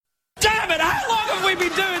damn it! How long have we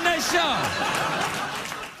been doing this show?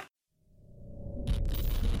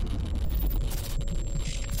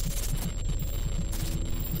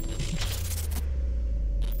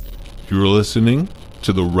 You're listening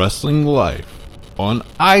to The Wrestling Life on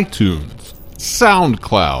iTunes,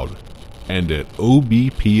 SoundCloud, and at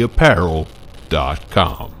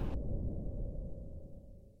obpapparel.com.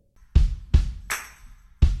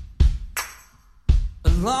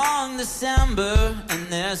 Long December, and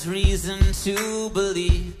there's reason to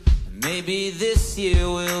believe maybe this year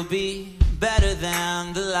will be better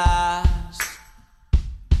than the last.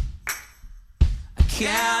 I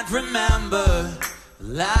can't remember the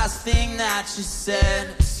last thing that you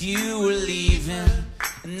said as you were leaving,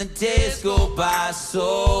 and the days go by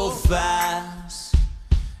so fast,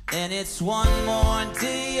 and it's one more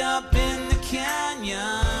day up in the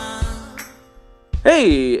canyon.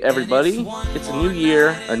 Hey everybody, it's a new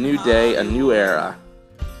year, a new day, a new era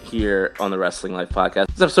here on the Wrestling Life podcast.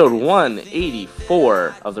 It's episode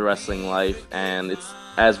 184 of the Wrestling Life, and it's,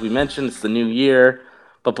 as we mentioned, it's the new year.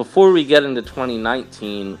 But before we get into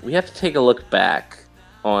 2019, we have to take a look back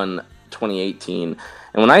on 2018.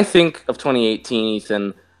 And when I think of 2018,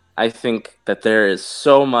 Ethan, I think that there is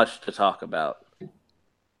so much to talk about.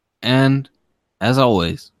 And, as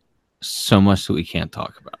always, so much that we can't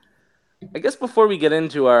talk about. I guess before we get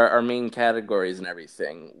into our main categories and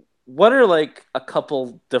everything, what are like a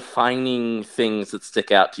couple defining things that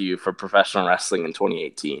stick out to you for professional wrestling in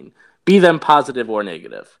 2018? Be them positive or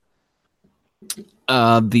negative.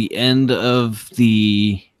 The end of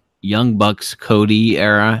the Young Bucks Cody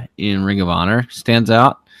era in Ring of Honor stands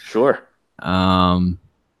out. Sure. Kazuchika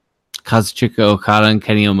Okada and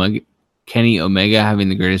Kenny Omega having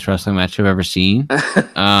the greatest wrestling match I've ever seen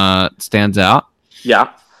stands out.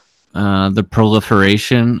 Yeah. The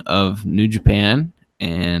proliferation of New Japan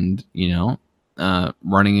and,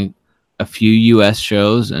 running a few U.S.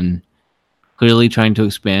 shows and clearly trying to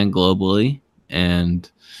expand globally and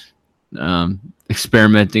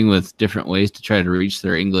experimenting with different ways to try to reach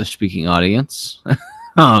their English-speaking audience,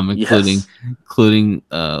 including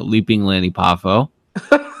Leaping Lanny Poffo.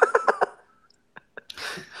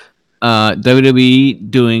 WWE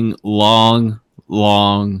doing long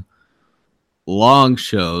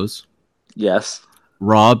shows. Yes.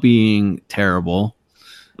 Raw being terrible.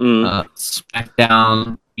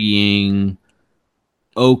 SmackDown being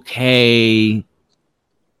okay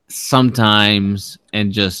sometimes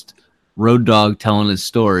and just Road Dogg telling his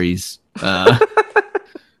stories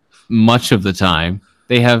much of the time.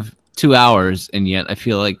 They have 2 hours, and yet I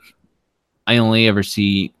feel like I only ever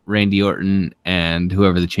see Randy Orton and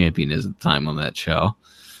whoever the champion is at the time on that show.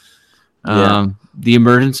 Yeah. The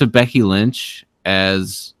emergence of Becky Lynch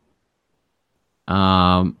as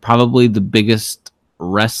probably the biggest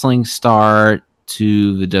wrestling star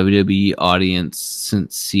to the WWE audience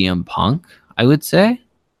since CM Punk, I would say.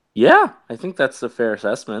 Yeah, I think that's a fair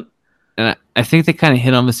assessment. And I think they kind of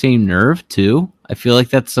hit on the same nerve too. I feel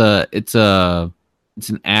like it's an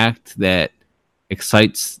act that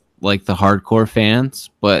excites like the hardcore fans,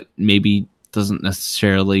 but maybe doesn't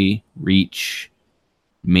necessarily reach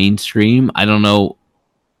mainstream. I don't know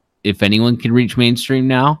if anyone can reach mainstream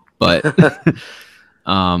now, but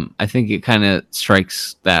I think it kind of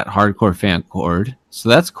strikes that hardcore fan chord, so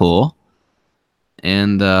that's cool.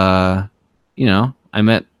 And I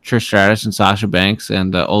met Trish Stratus and Sasha Banks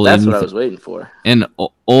and old that's Amy what I was waiting for. And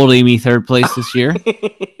old Amy third place this year.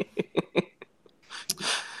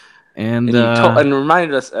 and and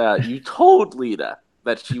reminded us, you told Lita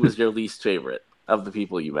that she was your least favorite of the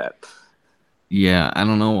people you met. Yeah, I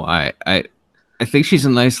don't know why. I think she's a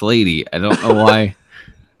nice lady. I don't know why.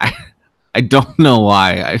 I don't know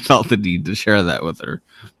why I felt the need to share that with her.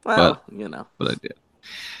 Well, but I did.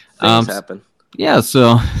 Things happen. Yeah,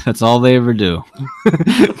 so that's all they ever do.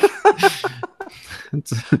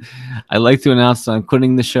 I like to announce that I'm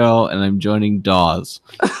quitting the show and I'm joining Dawes.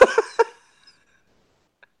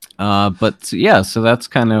 But yeah, so that's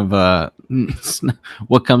kind of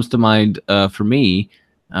what comes to mind for me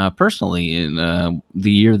personally in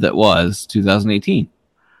the year that was 2018.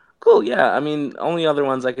 Cool, yeah. I mean, only other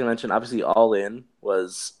ones I can mention, obviously All In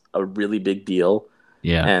was a really big deal.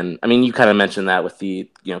 Yeah. And I mean, you kind of mentioned that with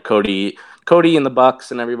the, Cody and the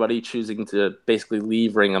Bucks and everybody choosing to basically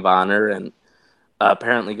leave Ring of Honor and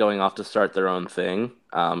apparently going off to start their own thing.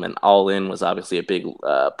 And All In was obviously a big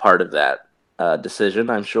part of that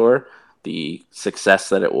decision, I'm sure. The success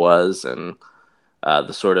that it was and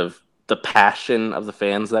the sort of the passion of the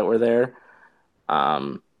fans that were there.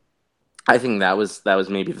 I think that was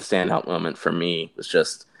maybe the standout moment for me. Was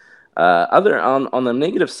just other on the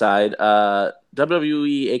negative side.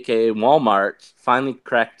 WWE, aka Walmart, finally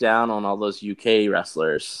cracked down on all those UK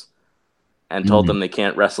wrestlers and told them they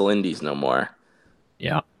can't wrestle indies no more.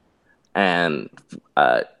 Yeah. And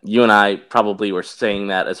you and I probably were saying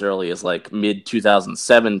that as early as like mid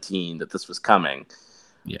 2017 that this was coming.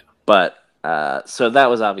 Yeah. But so that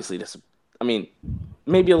was obviously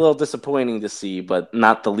maybe a little disappointing to see, but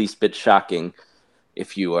not the least bit shocking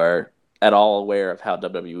if you are at all aware of how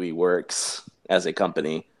WWE works as a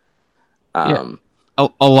company.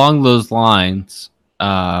 Along those lines,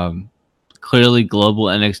 clearly global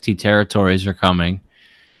NXT territories are coming.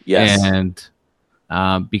 Yes. And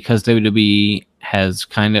because WWE has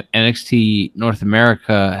kind of NXT North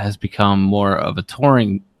America has become more of a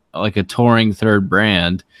touring third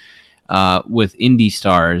brand with indie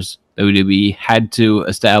stars. WWE had to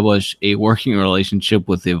establish a working relationship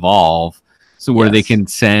with Evolve, so where they can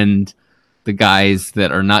send the guys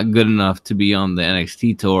that are not good enough to be on the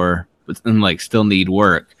NXT tour, but then like still need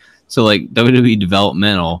work. So like WWE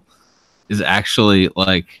developmental is actually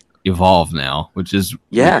like Evolve now, which is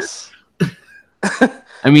yes.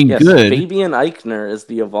 I mean, yes, good. Fabian Eichner is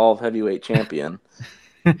the Evolve Heavyweight Champion,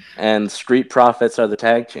 and Street Profits are the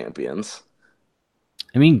tag champions.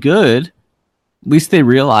 I mean, good. At least they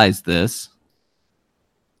realize this.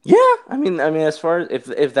 Yeah, I mean, as far as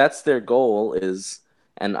if that's their goal is,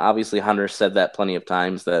 and obviously Hunter said that plenty of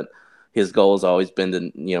times that his goal has always been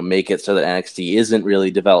to make it so that NXT isn't really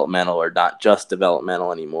developmental or not just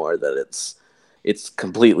developmental anymore. That it's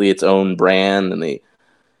completely its own brand, and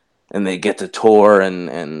they get to tour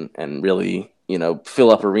and really fill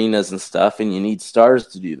up arenas and stuff, and you need stars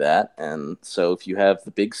to do that. And so if you have the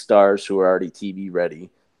big stars who are already TV ready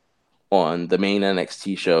on the main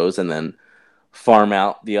NXT shows, and then farm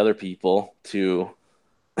out the other people to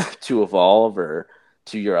Evolve or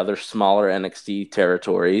to your other smaller NXT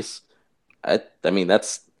territories. I mean,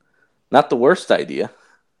 that's not the worst idea.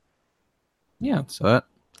 Yeah, so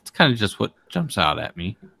that's kind of just what jumps out at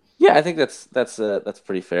me. Yeah, I think that's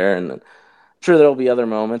pretty fair, and I'm sure there'll be other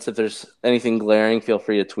moments. If there's anything glaring, feel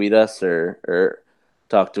free to tweet us or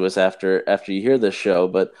talk to us after you hear this show.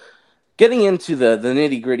 But getting into the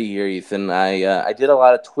nitty gritty here, Ethan, I did a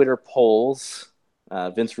lot of Twitter polls,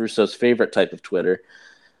 Vince Russo's favorite type of Twitter,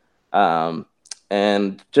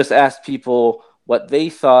 and just asked people what they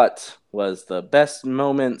thought was the best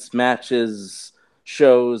moments, matches,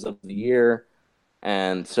 shows of the year.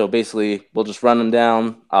 And so basically, we'll just run them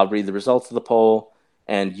down. I'll read the results of the poll,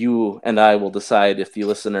 and you and I will decide if the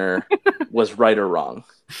listener was right or wrong.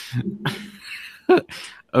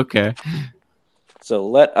 Okay. So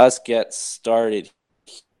let us get started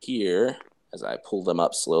here as I pull them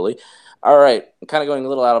up slowly. All right, I'm kind of going a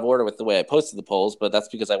little out of order with the way I posted the polls, but that's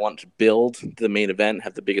because I wanted to build the main event,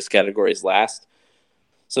 have the biggest categories last.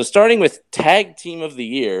 So starting with Tag Team of the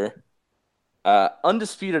Year,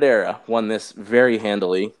 Undisputed Era won this very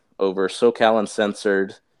handily over SoCal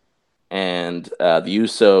Uncensored and the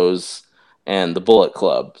Usos and the Bullet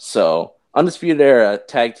Club. So Undisputed Era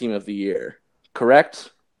Tag Team of the Year,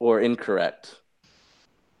 correct or incorrect?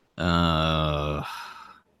 I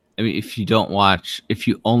mean, if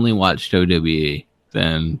you only watch WWE,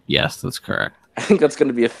 then yes, that's correct. I think that's going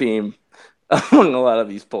to be a theme among a lot of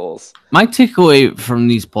these polls. My takeaway from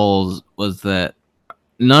these polls was that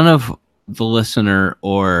none of the listener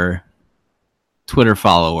or Twitter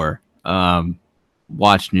follower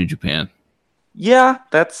watched New Japan. Yeah,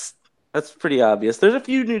 that's pretty obvious. There's a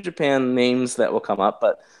few New Japan names that will come up,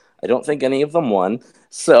 but I don't think any of them won.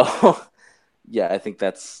 So, yeah, I think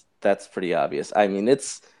that's pretty obvious. I mean,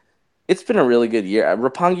 it's been a really good year.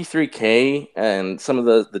 Roppongi 3K and some of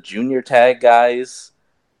the junior tag guys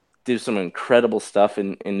do some incredible stuff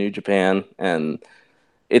in New Japan, and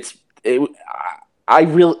I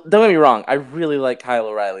really, don't get me wrong, I really like Kyle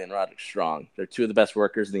O'Reilly and Roderick Strong. They're two of the best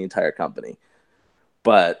workers in the entire company.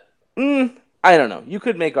 But I don't know. You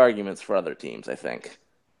could make arguments for other teams, I think.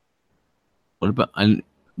 What about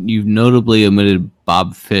you've notably omitted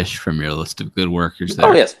Bob Fish from your list of good workers there.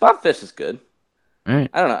 Oh yes, Bob Fish is good. All right.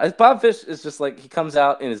 I don't know. Bob Fish is just like he comes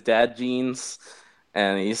out in his dad jeans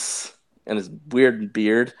and his weird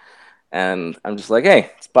beard, and I'm just like,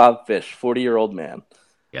 hey, it's Bob Fish, 40-year-old man.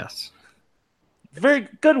 Yes. Very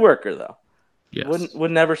good worker though. Yes.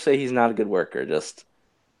 Would never say he's not a good worker. Just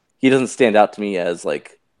he doesn't stand out to me as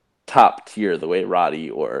like top tier the way Roddy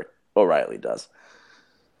or O'Reilly does.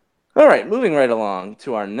 All right, moving right along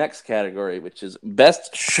to our next category, which is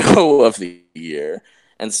Best Show of the Year.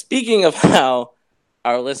 And speaking of how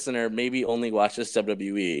our listener maybe only watches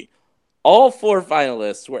WWE, all 4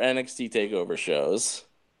 finalists were NXT TakeOver shows.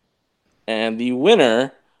 And the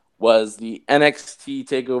winner was the NXT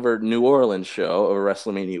TakeOver New Orleans show over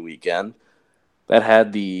WrestleMania weekend, that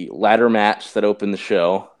had the ladder match that opened the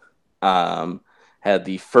show. Had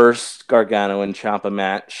the first Gargano and Ciampa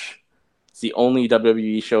match. It's the only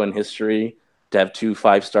WWE show in history to have 2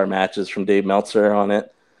 5-star matches from Dave Meltzer on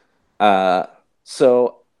it.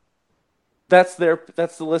 So that's the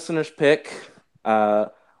listener's pick.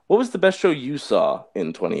 What was the best show you saw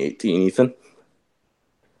in 2018, Ethan?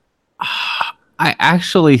 I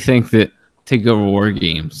actually think that Takeover War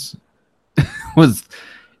Games was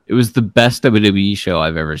the best WWE show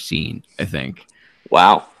I've ever seen, I think.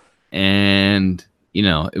 Wow. And,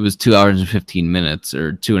 it was 2 hours and 15 minutes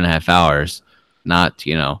or 2.5 hours, not,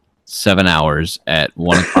 7 hours at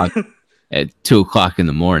 1 o'clock, at 2 o'clock in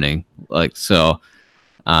the morning. Like, so,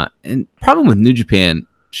 and problem with New Japan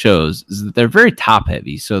shows is that they're very top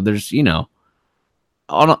heavy. So there's,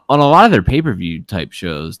 on a lot of their pay-per-view type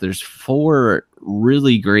shows, there's 4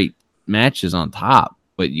 really great matches on top,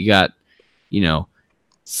 but you got,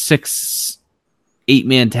 6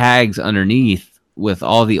 8-man tags underneath with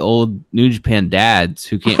all the old New Japan dads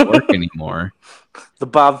who can't work anymore. The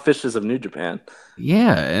Bob Fishes of New Japan.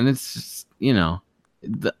 Yeah, and it's just,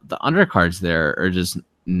 the undercards there are just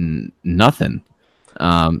nothing.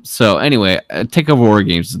 So anyway, Takeover War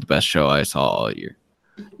Games is the best show I saw all year.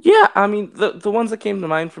 Yeah, I mean, the ones that came to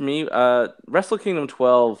mind for me, Wrestle Kingdom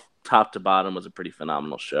 12, top to bottom, was a pretty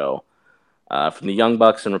phenomenal show. From the Young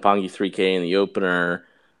Bucks and Roppongi 3K in the opener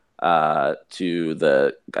to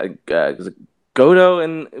the Goto,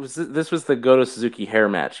 and this was the Goto Suzuki hair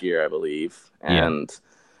match year, I believe, and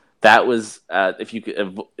that was if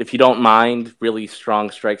you don't mind really strong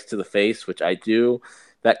strikes to the face, which I do,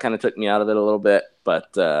 that kind of took me out of it a little bit,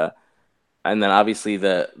 but. And then obviously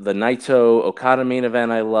the Naito Okada main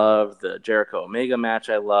event I loved, the Jericho Omega match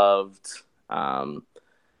I loved.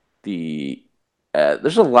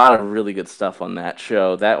 There's a lot of really good stuff on that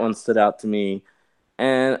show. That one stood out to me.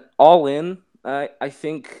 And all in, I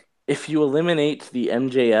think if you eliminate the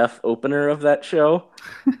MJF opener of that show,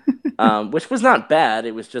 which was not bad,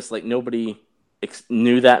 it was just like nobody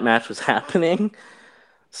knew that match was happening.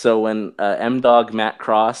 So when M-Dog, Matt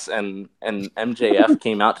Cross, and MJF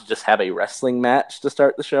came out to just have a wrestling match to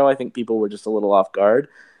start the show, I think people were just a little off guard.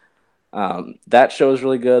 That show was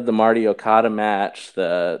really good. The Marty Okada match,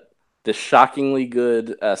 the shockingly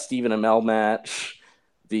good Stephen Amell match,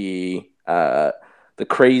 the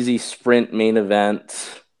crazy sprint main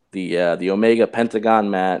event, the Omega Pentagon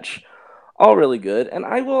match, all really good. And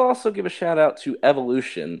I will also give a shout out to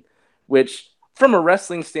Evolution, which from a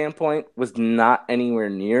wrestling standpoint was not anywhere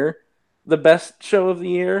near the best show of the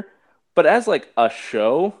year, but as like a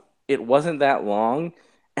show, it wasn't that long,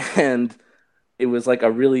 and it was like a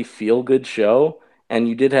really feel good show. And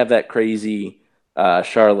you did have that crazy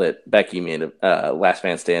Charlotte Becky last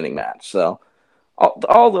man standing match. So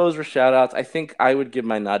all those were shout outs. I think I would give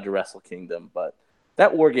my nod to Wrestle Kingdom, but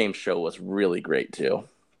that War Games show was really great too.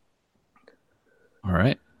 All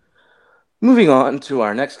right. Moving on to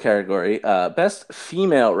our next category, Best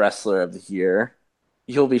Female Wrestler of the Year.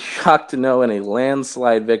 You'll be shocked to know in a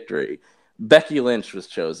landslide victory, Becky Lynch was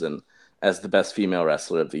chosen as the Best Female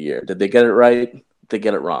Wrestler of the Year. Did they get it right? Did they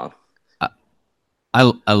get it wrong?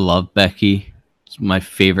 I love Becky. It's my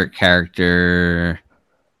favorite character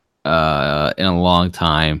in a long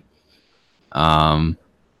time.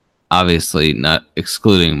 Obviously, not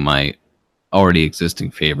excluding my already existing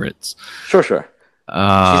favorites. Sure. She's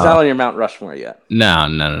not on your Mount Rushmore yet. No.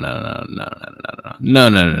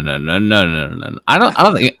 I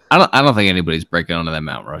don't think anybody's breaking onto that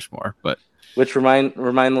Mount Rushmore. But which remind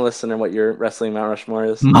the listener what your wrestling Mount Rushmore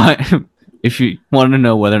is. If you want to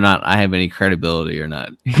know whether or not I have any credibility or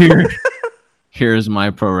not, here's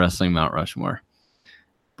my pro wrestling Mount Rushmore: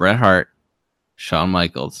 Bret Hart, Shawn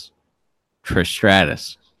Michaels, Trish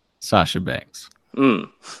Stratus, Sasha Banks. The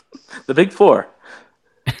big four.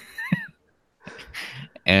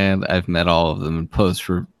 And I've met all of them and posed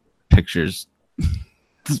for pictures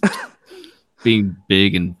being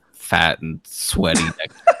big and fat and sweaty.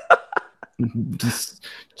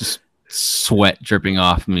 just sweat dripping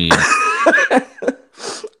off me.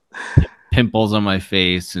 Pimples on my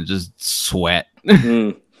face and just sweat.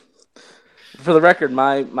 For the record,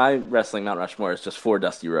 my wrestling Mount Rushmore is just 4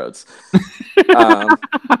 Dusty Rhodes.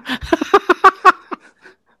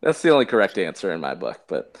 That's the only correct answer in my book,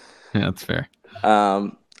 but yeah, that's fair.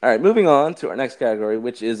 All right, moving on to our next category,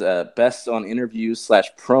 which is best on interviews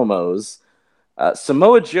 / promos.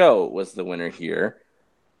 Samoa Joe was the winner here,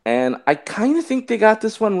 and I kind of think they got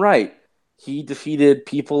this one right. He defeated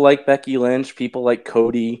people like Becky Lynch, people like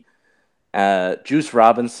Cody, Juice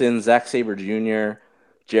Robinson, Zack Sabre Jr.,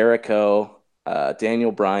 Jericho,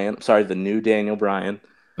 Daniel Bryan. Sorry, the new Daniel Bryan.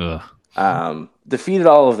 Defeated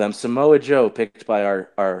all of them. Samoa Joe, picked by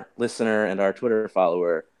our listener and our Twitter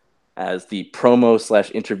follower as the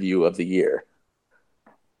promo/interview of the year.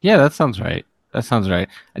 Yeah, that sounds right. That sounds right.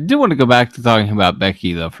 I do want to go back to talking about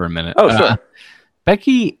Becky though for a minute. Oh, sure.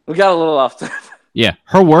 Becky, We got a little off topic. yeah,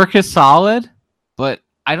 her work is solid, but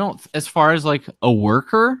I don't. As far as like a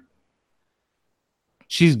worker,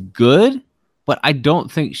 she's good, but I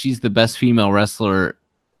don't think she's the best female wrestler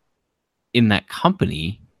in that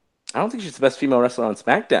company. I don't think she's the best female wrestler on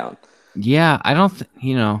SmackDown. Yeah, I don't.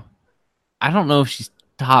 I don't know if she's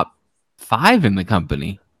top 5 in the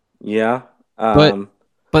company. Yeah.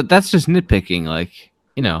 But that's just nitpicking. Like,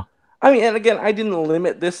 I mean, and again, I didn't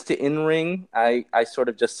limit this to in-ring. I sort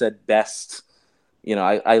of just said best.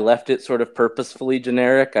 I left it sort of purposefully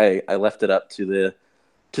generic. I left it up to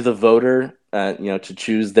the voter, to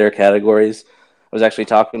choose their categories. I was actually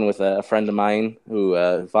talking with a friend of mine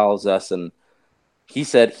who follows us, and he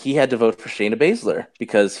said he had to vote for Shayna Baszler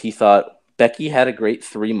because he thought Becky had a great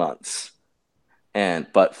 3 months.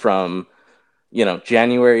 But from,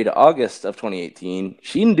 January to August of 2018,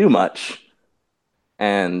 she didn't do much.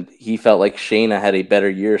 And he felt like Shayna had a better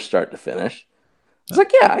year start to finish. It's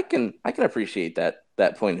like, yeah, I can appreciate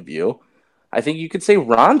that point of view. I think you could say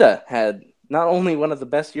Ronda had not only one of the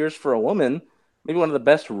best years for a woman, maybe one of the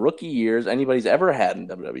best rookie years anybody's ever had in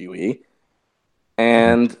WWE.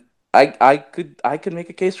 And I could make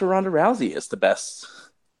a case for Ronda Rousey as the best.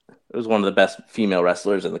 It was one of the best female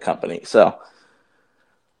wrestlers in the company. So,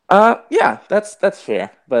 yeah, that's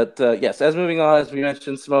fair. But yes, as moving on, as we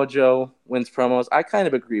mentioned, Samoa Joe wins promos. I kind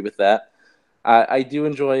of agree with that. I do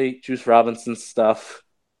enjoy Juice Robinson's stuff,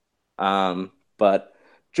 but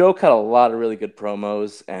Joe cut a lot of really good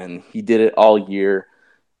promos, and he did it all year.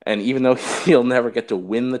 And even though he'll never get to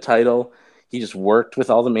win the title, he just worked with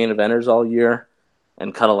all the main eventers all year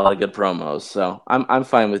and cut a lot of good promos. So I'm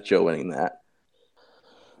fine with Joe winning that.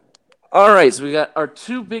 All right, so we got our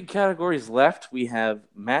 2 big categories left. We have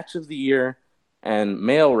Match of the Year and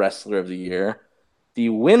Male Wrestler of the Year. The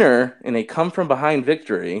winner in a come-from-behind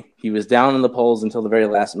victory, he was down in the polls until the very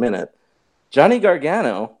last minute. Johnny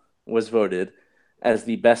Gargano was voted as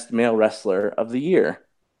the best male wrestler of the year.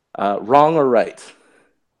 Wrong or right?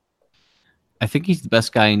 I think he's the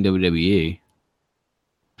best guy in WWE.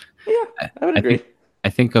 Yeah, I would agree. I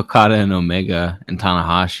think Okada and Omega and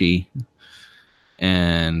Tanahashi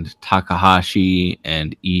and Takahashi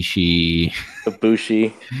and Ishii,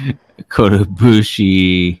 Ibushi, Kota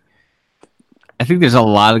Ibushi. I think there's a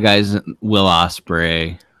lot of guys. Will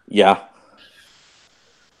Ospreay. Yeah.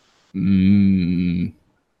 I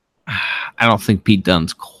don't think Pete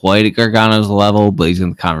Dunne's quite at Gargano's level, but he's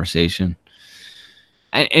in the conversation.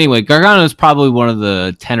 Anyway, Gargano is probably one of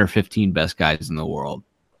the 10 or 15 best guys in the world.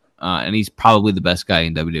 And he's probably the best guy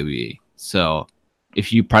in WWE. So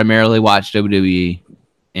if you primarily watch WWE,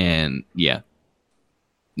 and yeah,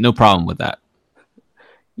 no problem with that.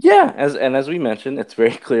 Yeah, as we mentioned, it's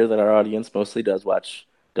very clear that our audience mostly does watch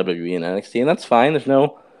WWE and NXT, and that's fine. There's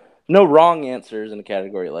no wrong answers in a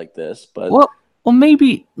category like this. But well,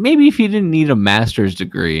 maybe if you didn't need a master's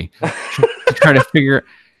degree to try to figure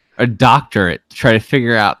a doctorate to try to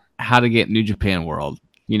figure out how to get New Japan World,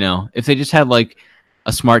 if they just had like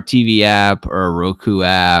a smart TV app or a Roku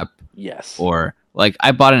app, yes, or like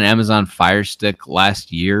I bought an Amazon Fire Stick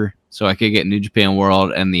last year so I could get New Japan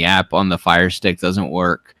World, and the app on the Fire Stick doesn't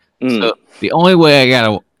work. So the only way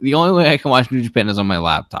I can watch New Japan is on my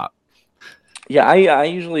laptop. Yeah, I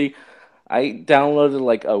downloaded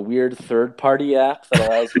like a weird third-party app that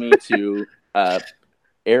allows me to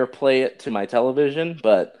AirPlay it to my television.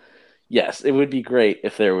 But yes, it would be great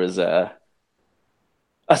if there was a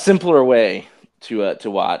simpler way to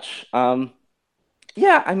watch.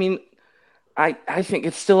 Yeah, I mean, I think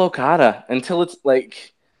it's still Okada until it's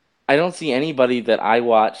like I don't see anybody that I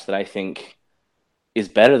watch that I think is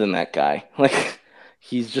better than that guy. Like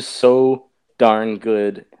he's just so darn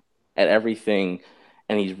good at everything,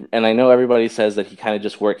 and I know everybody says that he kind of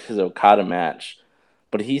just works his Okada match,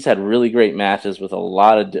 but he's had really great matches with a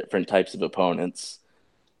lot of different types of opponents,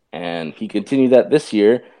 and he continued that this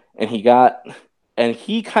year, and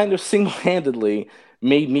he kind of single-handedly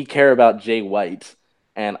made me care about Jay White,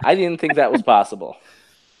 and I didn't think that was possible.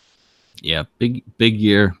 Yeah, big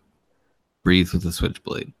year. Breathe with the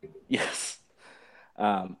switchblade. Yes.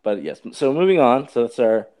 But yes, so moving on. So that's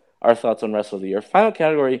our thoughts on Wrestle of the Year. Final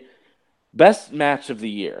category, Best Match of the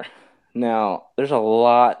Year. Now, there's a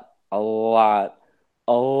lot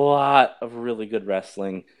of really good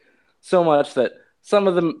wrestling. So much that some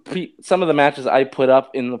of the matches I put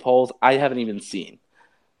up in the polls I haven't even seen.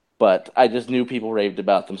 But I just knew people raved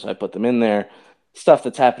about them, so I put them in there. Stuff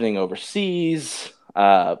that's happening overseas.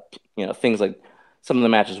 Uh, things like some of the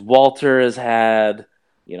matches Walter has had.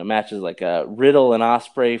 Matches like Riddle and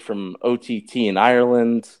Osprey from OTT in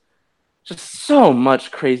Ireland. Just so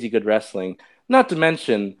much crazy good wrestling. Not to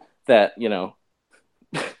mention that Tomohiro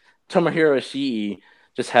Ishii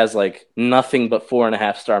just has like nothing but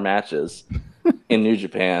 4.5-star matches in New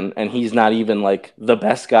Japan, and he's not even like the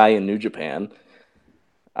best guy in New Japan.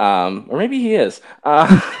 Or maybe he is.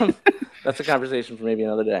 That's a conversation for maybe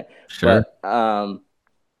another day. Sure. But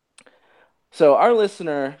so our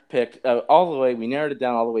listener picked all the way. We narrowed it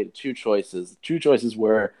down all the way to two choices. The two choices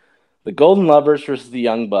were the Golden Lovers versus the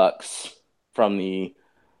Young Bucks from the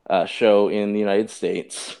show in the United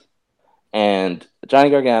States, and Johnny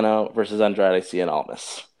Gargano versus Andrade Cien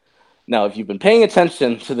Almas. Now, if you've been paying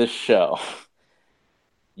attention to this show,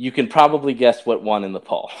 you can probably guess what won in the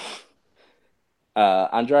poll.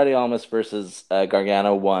 Andrade Almas versus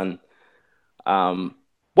Gargano won.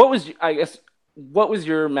 What was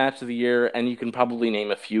your match of the year? And you can probably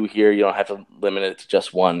name a few here. You don't have to limit it to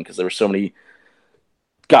just one because there were so many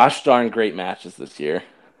gosh darn great matches this year.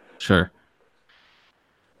 Sure.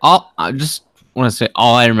 I just want to say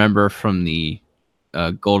all I remember from the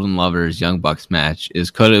Golden Lovers Young Bucks match is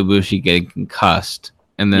Kota Ibushi getting concussed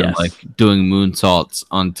and then like doing moonsaults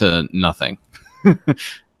onto nothing.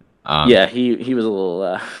 Yeah, he was a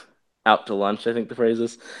little out to lunch, I think the phrase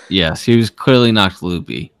is. Yes, he was clearly knocked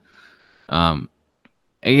loopy. I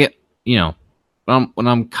get, when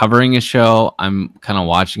I'm covering a show, I'm kind of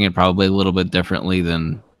watching it probably a little bit differently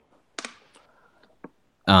than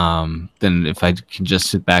if I can just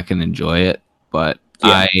sit back and enjoy it. But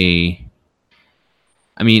yeah.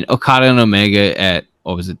 I mean, Okada and Omega at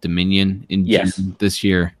what was it, Dominion in June this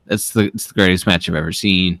year? It's the greatest match I've ever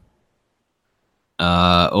seen.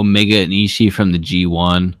 Omega and Ishii from the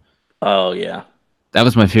G1. Oh yeah, that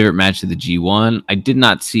was my favorite match of the G1. I did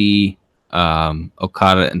not see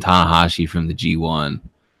Okada and Tanahashi from the G1,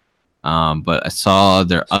 but I saw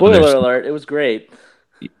their spoiler alert. It was great.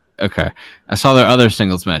 Okay, I saw their other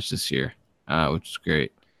singles match this year, which is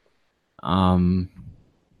great.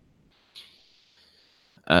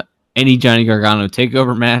 Any Johnny Gargano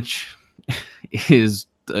takeover match is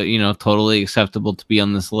totally acceptable to be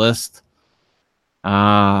on this list.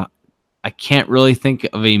 I can't really think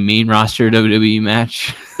of a main roster WWE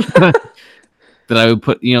match that I would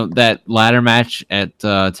put. That ladder match at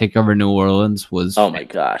Takeover New Orleans was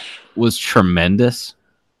was tremendous.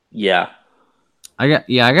 Yeah, I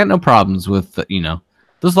got no problems with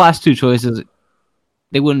those last two choices.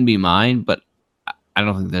 They wouldn't be mine, but I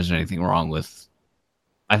don't think there's anything wrong with.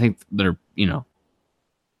 I think they're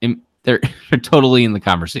they're totally in the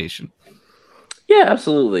conversation. Yeah,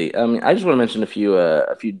 absolutely. I mean, I just want to mention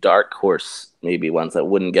a few dark horse maybe ones that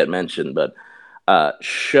wouldn't get mentioned, but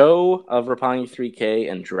Show of Roppongi 3K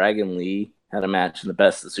and Dragon Lee had a match in the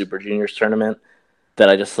Best of the Super Juniors tournament that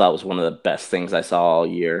I just thought was one of the best things I saw all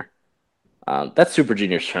year. That Super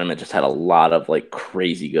Juniors tournament just had a lot of like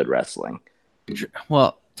crazy good wrestling.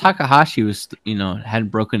 Well, Takahashi was hadn't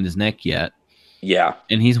broken his neck yet. Yeah,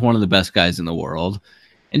 and he's one of the best guys in the world.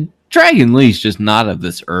 And Dragon Lee's just not of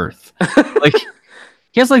this earth. Like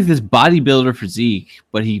he has like this bodybuilder physique,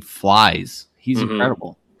 but he flies. He's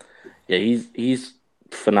incredible. Yeah, he's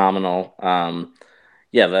phenomenal.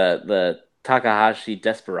 Yeah, the Takahashi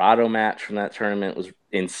Desperado match from that tournament was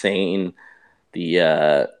insane.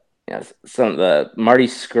 The some of the Marty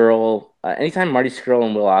Scurll. Anytime Marty Scurll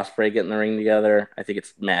and Will Ospreay get in the ring together, I think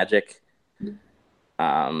it's magic.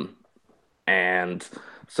 And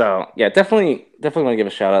so yeah, definitely want to give a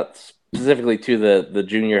shout out specifically to the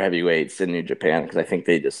junior heavyweights in New Japan because I think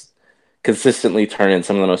they just consistently turn in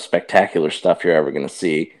some of the most spectacular stuff you're ever going to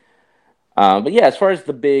see. But yeah, as far as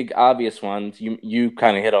the big obvious ones, you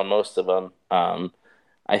kind of hit on most of them.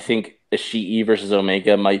 I think Ishii versus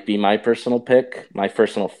Omega might be my personal pick, my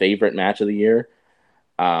personal favorite match of the year.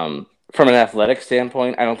 From an athletic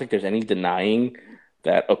standpoint, I don't think there's any denying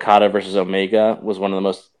that Okada versus Omega was one of the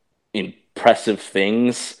most impressive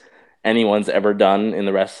things anyone's ever done in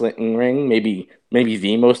the wrestling ring. Maybe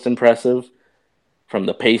the most impressive, from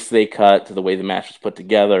the pace they cut to the way the match was put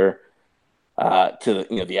together, to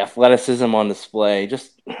the athleticism on display.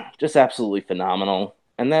 Just absolutely phenomenal.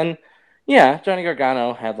 And then Johnny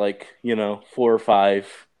Gargano had 4 or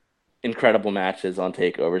 5 incredible matches on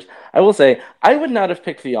takeovers. I will say I would not have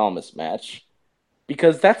picked the Almas match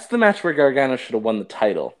because that's the match where Gargano should have won the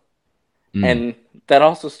title. And that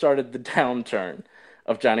also started the downturn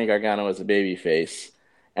of Johnny Gargano as a babyface.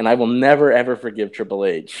 And I will never, ever forgive Triple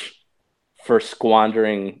H for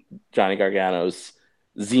squandering Johnny Gargano's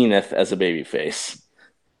zenith as a babyface.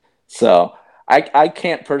 So I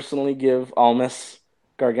can't personally give Almas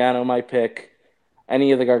Gargano my pick.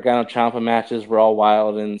 Any of the Gargano Ciampa matches were all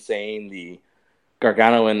wild and insane. The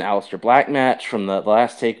Gargano and Aleister Black match from the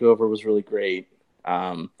last takeover was really great.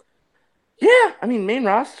 Yeah, I mean, main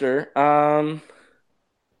roster. The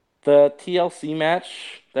TLC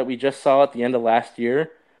match that we just saw at the end of last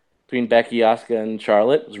year between Becky, Asuka, and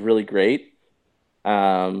Charlotte was really great.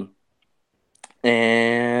 And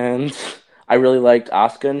I really liked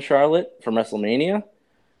Asuka and Charlotte from WrestleMania.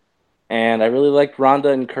 And I really liked Ronda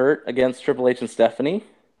and Kurt against Triple H and Stephanie.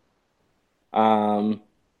 Yeah,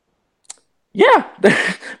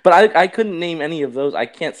 but I couldn't name any of those. I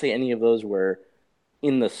can't say any of those were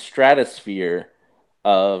in the stratosphere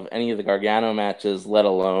of any of the Gargano matches, let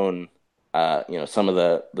alone some of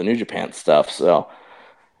the New Japan stuff. So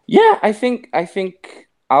yeah, I think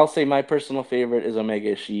I'll say my personal favorite is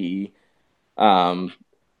Omega Ishii.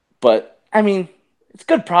 But I mean, it's a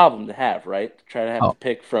good problem to have, right? To try to have to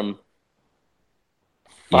pick from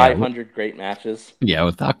 500 great matches. Yeah,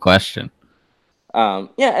 without question. Yeah,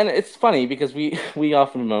 and it's funny because we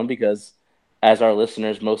often moan because as our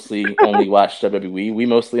listeners mostly only watch WWE, we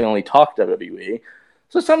mostly only talk WWE.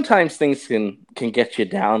 So sometimes things can get you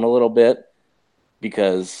down a little bit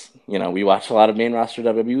because, we watch a lot of main roster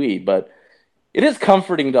WWE, but it is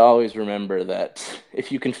comforting to always remember that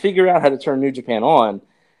if you can figure out how to turn New Japan on,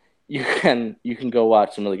 you can go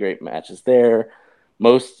watch some really great matches there.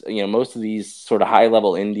 Most of these sort of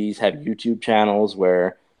high-level indies have YouTube channels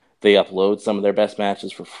where they upload some of their best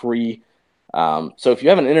matches for free. So if you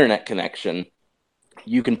have an internet connection,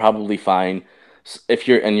 you can probably find, if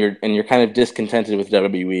you're kind of discontented with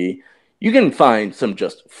WWE, you can find some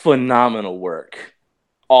just phenomenal work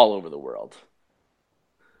all over the world.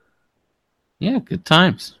 Yeah, good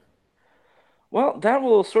times. Well, that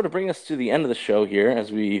will sort of bring us to the end of the show here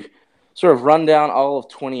as we sort of run down all of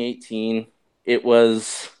 2018. It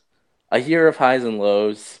was a year of highs and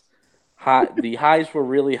lows. The highs were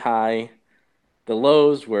really high. The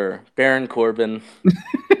lows were Baron Corbin.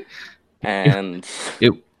 And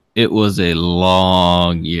it was a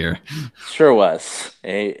long year. Sure was.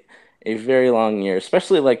 A very long year,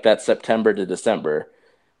 especially like that September to December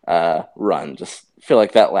run. Just feel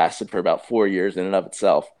like that lasted for about 4 years in and of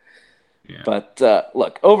itself. Yeah. But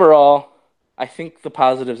look, overall, I think the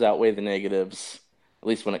positives outweigh the negatives, at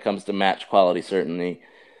least when it comes to match quality, certainly.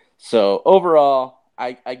 So overall,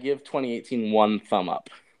 I give 2018 one thumb up.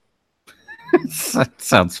 That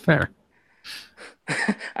sounds fair.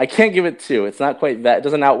 I can't give it two. It's not quite that. It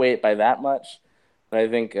doesn't outweigh it by that much, but I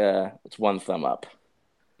think it's one thumb up.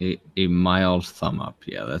 A mild thumb up.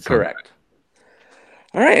 Yeah, that's correct.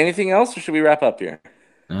 All right. Anything else, or should we wrap up here?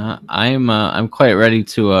 I'm quite ready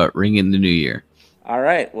to ring in the new year. All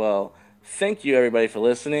right. Well, thank you everybody for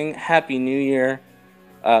listening. Happy New Year.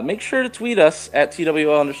 Make sure to tweet us at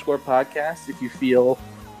TWL_podcast if you feel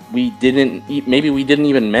maybe we didn't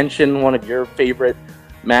even mention one of your favorite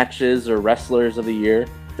matches or wrestlers of the year.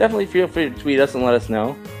 Definitely feel free to tweet us and let us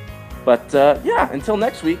know. But until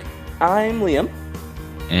next week, I'm Liam.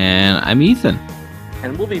 And I'm Ethan.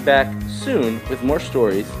 And we'll be back soon with more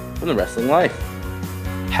stories from the wrestling life.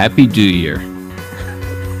 Happy New Year.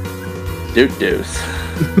 Deuce.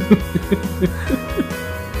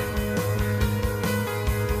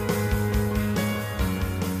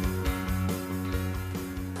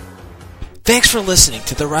 Thanks for listening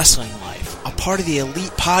to The Wrestling Life, a part of the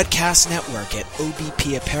Elite Podcast Network at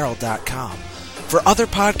obpapparel.com. For other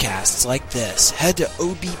podcasts like this, head to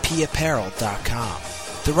obpapparel.com.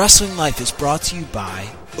 The Wrestling Life is brought to you by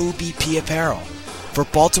OBP Apparel. For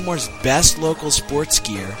Baltimore's best local sports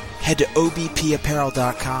gear, head to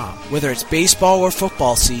obpapparel.com. Whether it's baseball or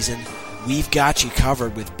football season, we've got you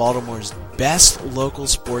covered with Baltimore's best local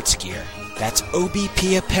sports gear. That's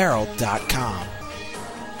obpapparel.com.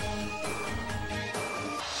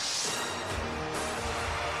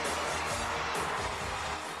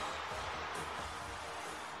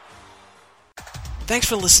 Thanks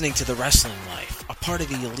for listening to The Wrestling Life, a part of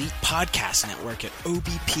the Elite Podcast Network at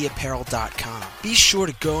obpapparel.com. Be sure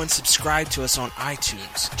to go and subscribe to us on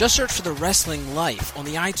iTunes. Just search for The Wrestling Life on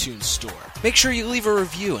the iTunes store. Make sure you leave a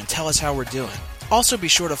review and tell us how we're doing. Also be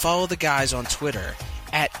sure to follow the guys on Twitter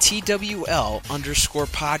at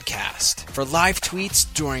TWL_podcast for live tweets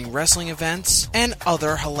during wrestling events and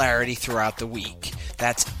other hilarity throughout the week.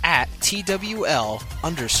 That's at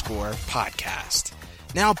TWL_podcast.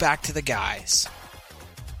 Now back to the guys.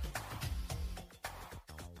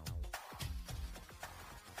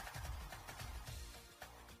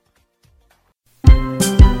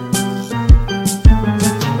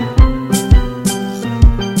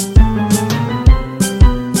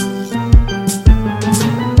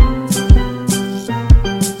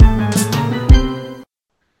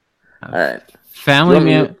 All right. Family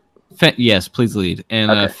man. Yes, please lead. And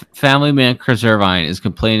Okay. family man Chris Irvine is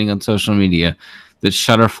complaining on social media that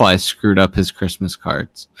Shutterfly screwed up his Christmas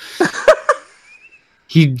cards.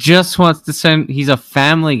 He just wants to send. He's a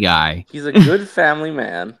family guy. He's a good family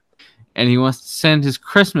man. And he wants to send his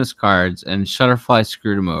Christmas cards, and Shutterfly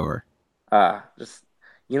screwed him over. Just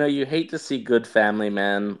you hate to see good family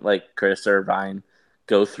men like Chris Irvine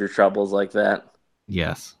go through troubles like that.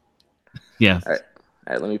 Yes. Yes. All right.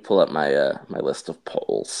 Let me pull up my my list of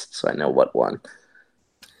polls so I know what won.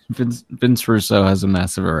 Vince Russo has a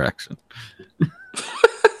massive erection.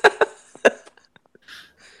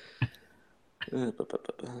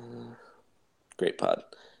 Great pod.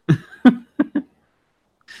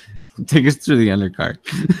 Take us through the undercard.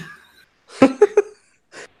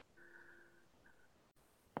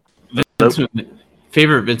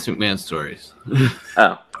 Favorite Vince McMahon stories.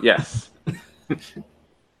 Oh, yes.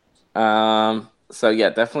 So yeah,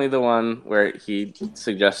 definitely the one where he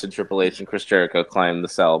suggested Triple H and Chris Jericho climb the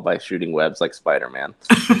cell by shooting webs like Spider-Man.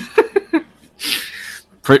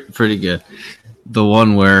 Pretty good. The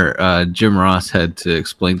one where Jim Ross had to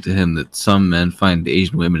explain to him that some men find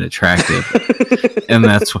Asian women attractive, and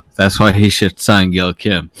that's why he should sign Gail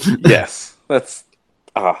Kim. Yes, that's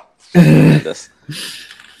tremendous.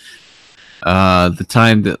 The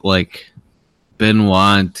time that like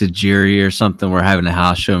Benoit and Tajiri or something were having a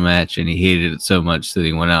house show match, and he hated it so much that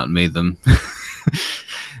he went out and made them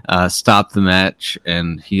stop the match,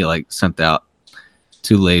 and he like sent out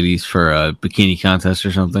 2 ladies for a bikini contest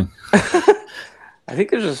or something. I think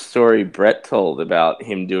there's a story Brett told about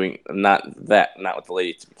him doing not with the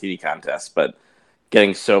ladies bikini contest, but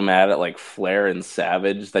getting so mad at like Flair and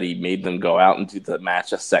Savage that he made them go out and do the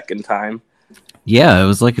match a second time. Yeah, it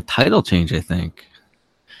was like a title change. I think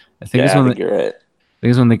You're right. I think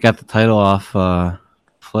it's when they got the title off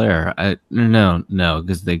Flair. No,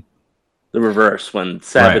 because the reverse when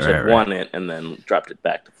Savage had won it and then dropped it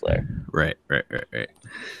back to Flair. Right.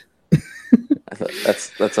 I thought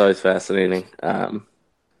that's always fascinating. Vince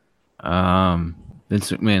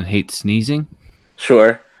McMahon hates sneezing.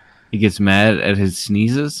 Sure. He gets mad at his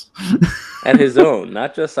sneezes. At his own,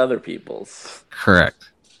 not just other people's. Correct.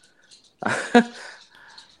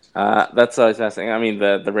 That's always fascinating. I mean,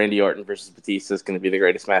 the Randy Orton versus Batista is going to be the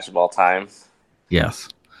greatest match of all time. Yes.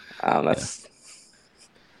 It's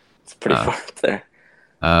pretty far up there.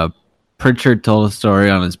 Pritchard told a story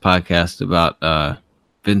on his podcast about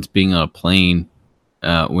Vince being on a plane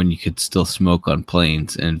when you could still smoke on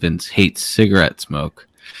planes, and Vince hates cigarette smoke.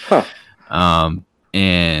 Huh.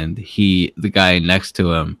 And the guy next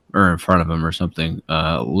to him or in front of him or something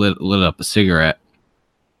lit up a cigarette,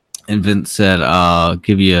 and Vince said, "I'll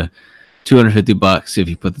give you $250 if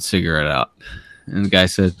you put the cigarette out." And the guy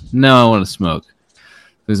said, "No, I want to smoke."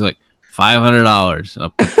 He's like, $500.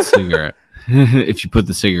 I'll put the cigarette if you put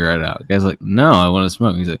the cigarette out. The guy's like, "No, I want to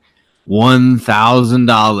smoke." He's like,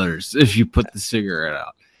 $1,000 if you put the cigarette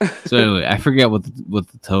out. So anyway, I forget what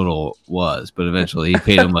the total was, but eventually he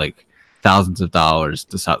paid him like thousands of dollars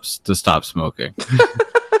to stop smoking.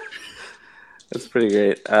 That's pretty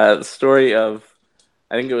great. The story of,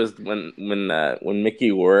 I think it was when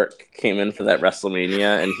Mickey Rourke came in for that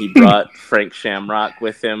WrestleMania, and he brought Frank Shamrock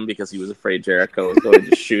with him because he was afraid Jericho was going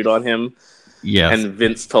to shoot on him. Yes. And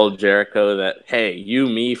Vince told Jericho that, hey, you,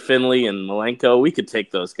 me, Finley, and Malenko, we could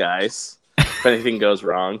take those guys if anything goes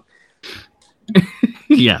wrong.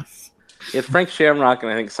 Yes. He had Frank Shamrock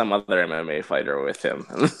and I think some other MMA fighter with him.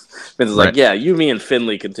 Vince is like, yeah, you, me, and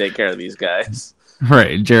Finley can take care of these guys.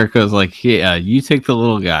 Right. Jericho's like, yeah, you take the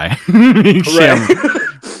little guy.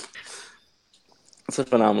 It's a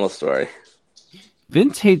phenomenal story.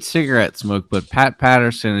 Vince hates cigarette smoke, but Pat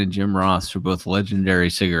Patterson and Jim Ross are both legendary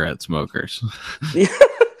cigarette smokers.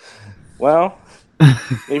 Well,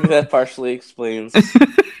 maybe that partially explains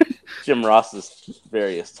Jim Ross's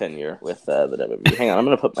various tenure with the WWE. Hang on, I'm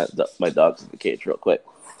going to put my dogs in the cage real quick.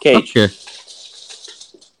 Cage. Okay.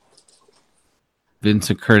 Vince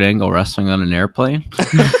and Kurt Angle wrestling on an airplane?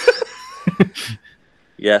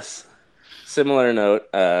 Yes. Similar note,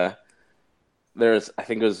 I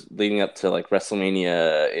think it was leading up to like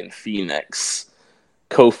WrestleMania in Phoenix.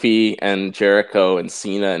 Kofi and Jericho and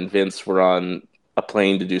Cena and Vince were on a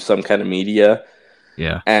plane to do some kind of media.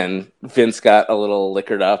 Yeah. And Vince got a little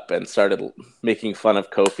liquored up and started making fun of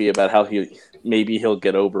Kofi about how he'll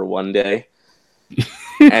get over one day.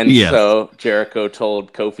 And yes. So Jericho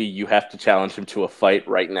told Kofi, you have to challenge him to a fight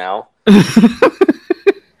right now.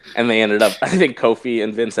 And they ended up, I think Kofi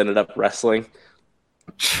and Vince ended up wrestling.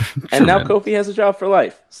 And now Kofi has a job for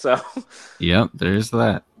life. So, yep, there's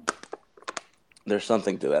that. There's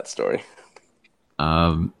something to that story.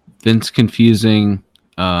 Vince confusing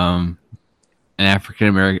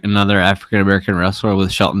another African American wrestler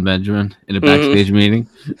with Shelton Benjamin in a backstage meeting.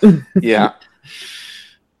 Yeah.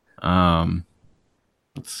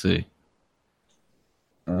 Let's see.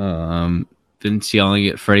 Vince yelling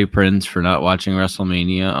at Freddie Prinze for not watching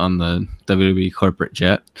WrestleMania on the WWE corporate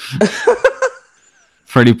jet.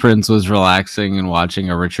 Freddie Prinze was relaxing and watching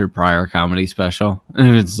a Richard Pryor comedy special.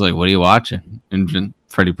 And Vince is like, "What are you watching?" And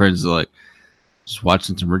Freddie Prinze is like, "Just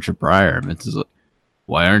watching some Richard Pryor." And Vince is like,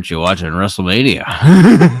 "Why aren't you watching WrestleMania?"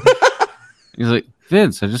 He's like,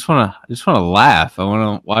 "Vince, I just want to laugh. I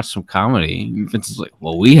want to watch some comedy." And Vince is like,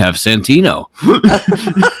 "Well, we have Santino."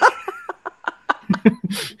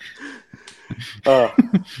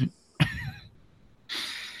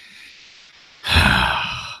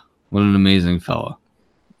 What an amazing fella.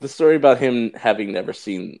 The story about him having never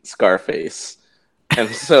seen Scarface, and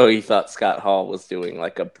so he thought Scott Hall was doing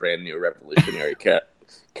like a brand new revolutionary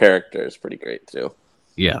character is pretty great too.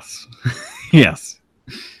 Yes. Yes.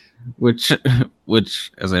 Which,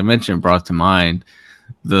 as I mentioned, brought to mind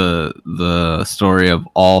the story of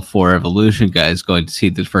all 4 Evolution guys going to see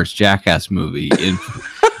the first Jackass movie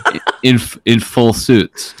in full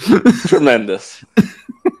suits. Tremendous.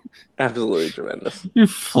 Absolutely tremendous.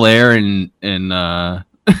 Flair and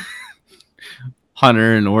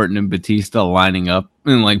Hunter and Orton and Batista lining up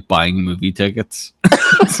and like buying movie tickets.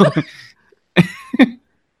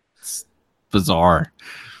 It's bizarre.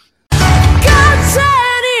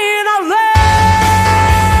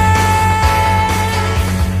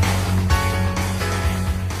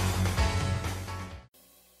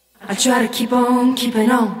 I try to keep on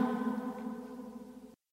keeping on.